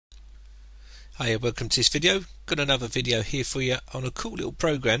Hi, welcome to this video. Got another video here for you on a cool little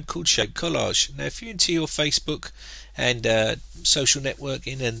program called Shapecollage. Now if you're into your Facebook and social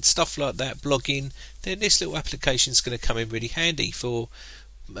networking and stuff like that, blogging, then this little application is going to come in really handy for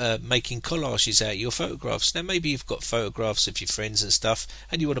making collages out of your photographs. Now maybe you've got photographs of your friends and stuff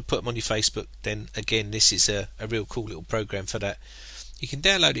and you want to put them on your Facebook, then again this is a real cool little program for that. You can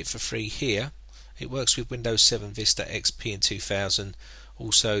download it for free here. It works with Windows 7, Vista, XP and 2000,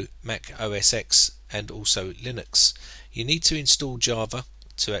 also Mac OS X and also Linux. You need to install Java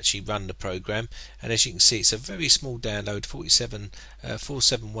to actually run the program, and as you can see it's a very small download,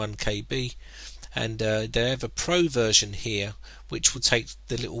 471 KB, and they have a pro version here which will take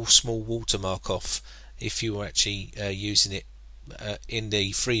the little small watermark off. If you were actually using it in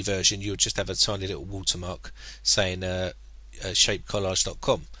the free version, you'll just have a tiny little watermark saying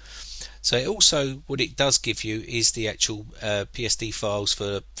shapecollage.com. So it also, what it does give you is the actual PSD files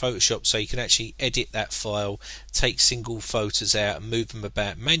for Photoshop, so you can actually edit that file, take single photos out and move them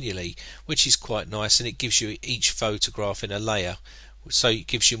about manually, which is quite nice, and it gives you each photograph in a layer, so it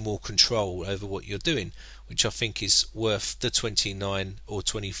gives you more control over what you're doing, which I think is worth the $29 or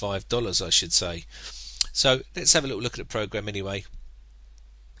 $25 I should say. So let's have a little look at the program anyway.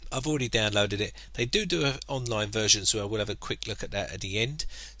 I've already downloaded it. They do an online version, so we'll have a quick look at that at the end.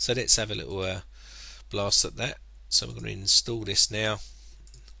 So let's have a little blast at that. So we're going to install this now.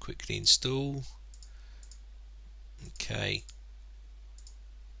 Quickly install. Okay,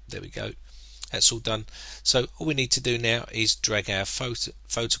 there we go. That's all done. So all we need to do now is drag our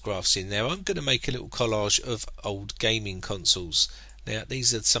photographs in. Now I'm going to make a little collage of old gaming consoles. Now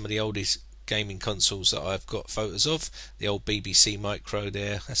these are some of the oldest gaming consoles that I've got photos of. The old BBC Micro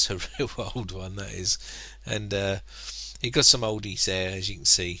there, that's a real old one that is, and you've got some oldies there as you can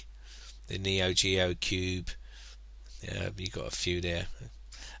see, the Neo Geo Cube, you've got a few there.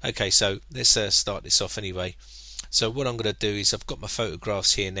 Okay, so let's start this off anyway. So what I'm going to do is I've got my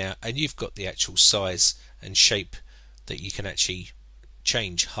photographs here now, and you've got the actual size and shape that you can actually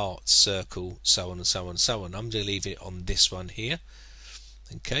change, heart, circle, so on and so on and so on. I'm going to leave it on this one here.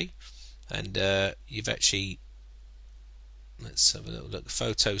 Okay, and you've actually, let's have a little look,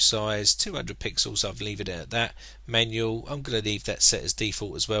 photo size 200 pixels, I've leave it at that. Manual, I'm going to leave that set as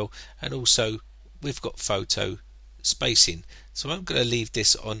default as well, and also we've got photo spacing, so I'm going to leave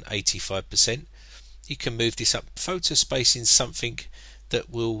this on 85%. You can move this up. Photo spacing is something that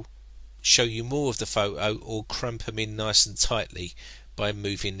will show you more of the photo or cramp them in nice and tightly by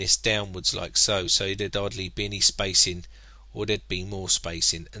moving this downwards like so, so there'd hardly be any spacing or there'd be more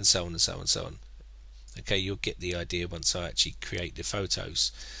spacing, and so on and so on and so on. Okay, you'll get the idea once I actually create the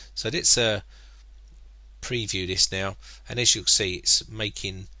photos. So let's preview this now, and as you'll see it's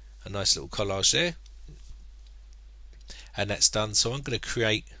making a nice little collage there, and that's done. So I'm going to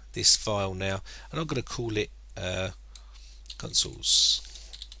create this file now, and I'm going to call it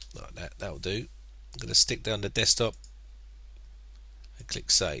consoles like that. That'll do. I'm going to stick down the desktop and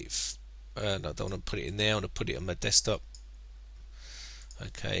click save. No, I don't want to put it in there, I want to put it on my desktop.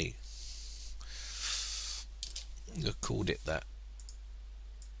 Okay, I called it that.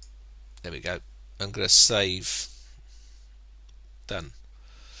 There we go. I'm going to save. Done.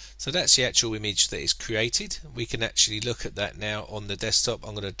 So that's the actual image that is created. We can actually look at that now on the desktop.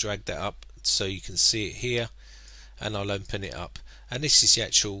 I'm going to drag that up so you can see it here, and I'll open it up, and this is the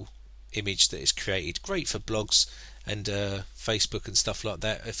actual image that is created. Great for blogs and Facebook and stuff like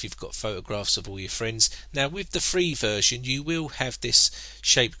that if you've got photographs of all your friends. Now with the free version you will have this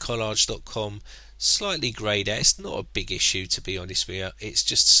shapecollage.com slightly greyed out. It's not a big issue, to be honest with you, it's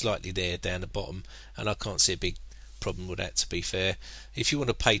just slightly there down the bottom, and I can't see a big problem with that, to be fair. If you want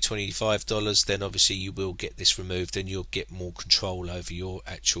to pay $25, then obviously you will get this removed and you'll get more control over your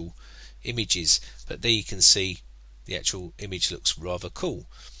actual images, but there you can see the actual image looks rather cool.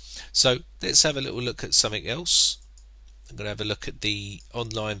 So let's have a little look at something else. I'm going to have a look at the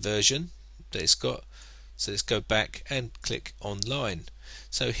online version that it's got. So let's go back and click online.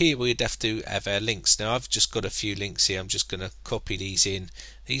 So here we'd have to have our links. Now I've just got a few links here. I'm just going to copy these in.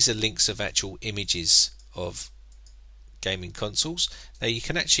 These are links of actual images of gaming consoles. Now you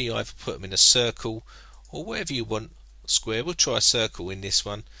can actually either put them in a circle or whatever you want. Square. We'll try a circle in this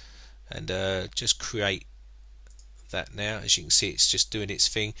one, and just create that now. As you can see it's just doing its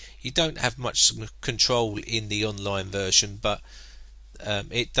thing. You don't have much control in the online version, but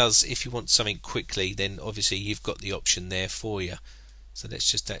it does. If you want something quickly, then obviously you've got the option there for you. So let's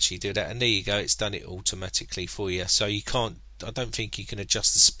just actually do that, and there you go, it's done it automatically for you. So you can't, I don't think you can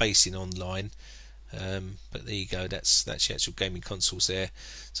adjust the spacing online, but there you go, that's the actual gaming consoles there.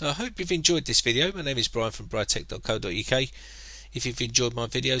 So I hope you've enjoyed this video. My name is Brian from Britec.co.uk. If you've enjoyed my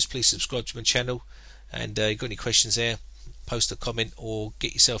videos, please subscribe to my channel, and you've got any questions there, post a comment or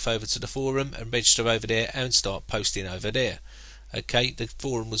get yourself over to the forum and register over there and start posting over there. Okay, the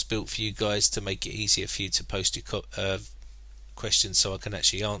forum was built for you guys to make it easier for you to post your questions so I can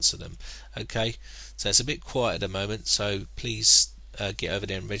actually answer them. Okay, so it's a bit quiet at the moment, so please get over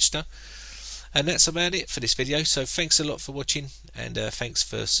there and register. And that's about it for this video, so thanks a lot for watching, and thanks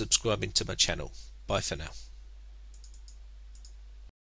for subscribing to my channel. Bye for now.